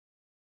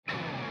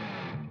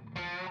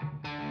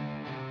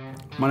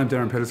My name's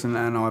Pedersen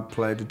and I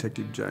play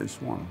Detective Jay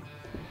Swan.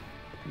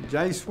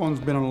 Jay Swan's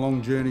been on a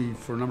long journey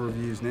for a number of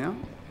years now,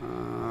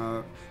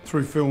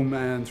 through film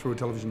and through a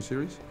television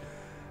series.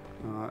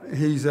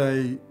 He's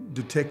a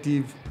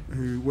detective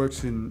who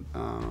works in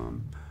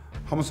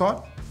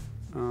homicide,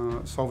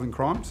 solving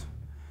crimes,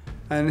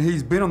 and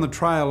he's been on the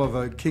trail of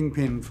a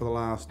kingpin for the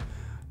last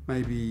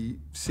maybe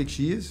 6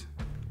 years.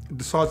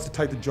 Decides to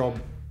take the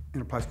job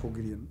in a place called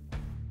Gideon.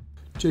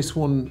 Jay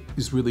Swan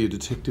is really a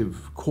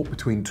detective caught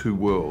between two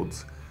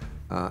worlds.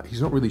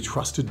 He's not really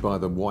trusted by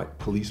the white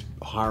police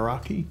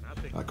hierarchy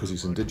because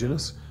he's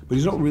Indigenous, but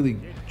he's not really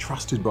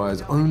trusted by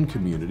his own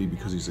community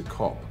because he's a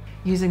cop.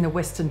 Using the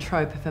Western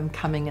trope of him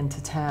coming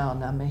into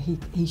town, I mean,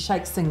 he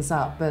shakes things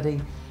up, but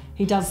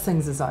he does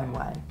things his own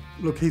way.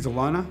 Look, he's a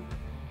loner.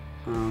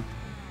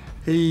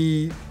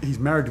 He's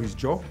married to his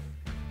job,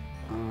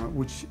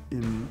 which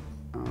in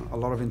a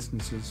lot of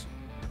instances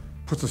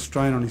puts a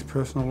strain on his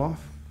personal life.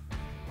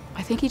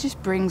 I think he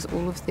just brings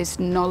all of this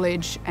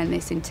knowledge and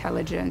this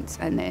intelligence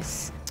and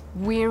this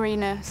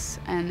weariness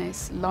and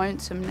this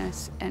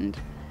lonesomeness, and,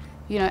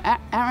 you know,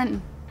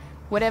 Aaron,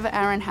 whatever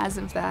Aaron has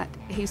of that,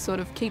 he sort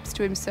of keeps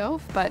to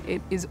himself, but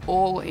it is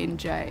all in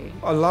Jay.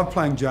 I love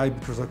playing Jay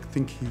because I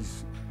think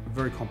he's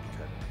very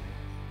complicated.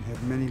 He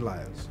has many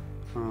layers,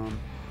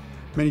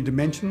 many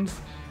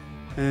dimensions,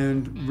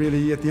 and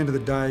really at the end of the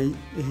day,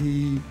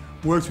 he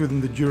works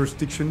within the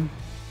jurisdiction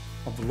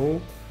of the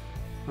law.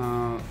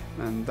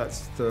 And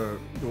that's the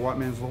white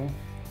man's law.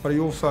 But he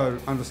also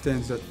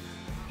understands that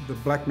the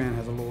black man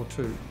has a law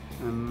too.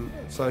 And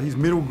so his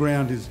middle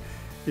ground is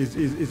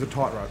a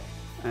tightrope,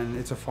 and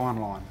it's a fine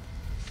line.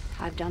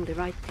 I've done the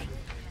right thing.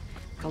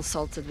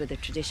 Consulted with the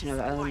traditional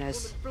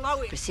owners,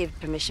 received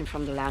permission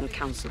from the land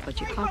council,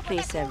 but you can't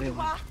please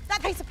everyone.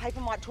 That piece of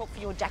paper might talk for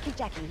your Jackie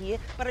here,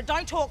 but it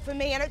don't talk for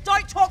me, and it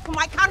don't talk for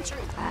my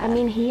country. I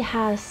mean, he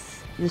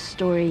has the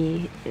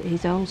story,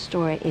 his own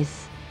story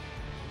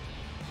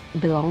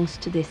belongs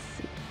to this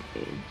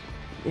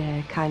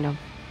kind of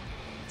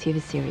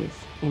TV series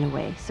in a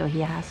way, so he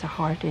has a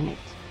heart in it,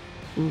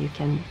 and you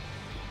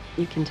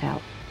can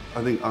tell.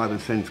 I think Ivan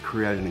Sen's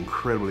created an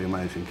incredibly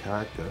amazing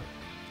character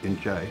in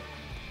Jay,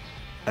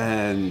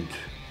 and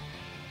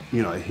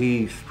you know,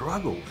 he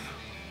struggles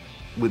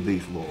with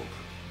these laws,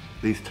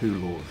 these 2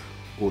 laws,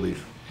 or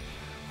these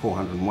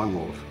 401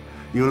 laws.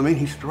 You know what I mean?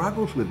 He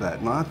struggles with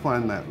that, and I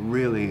find that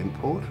really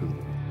important.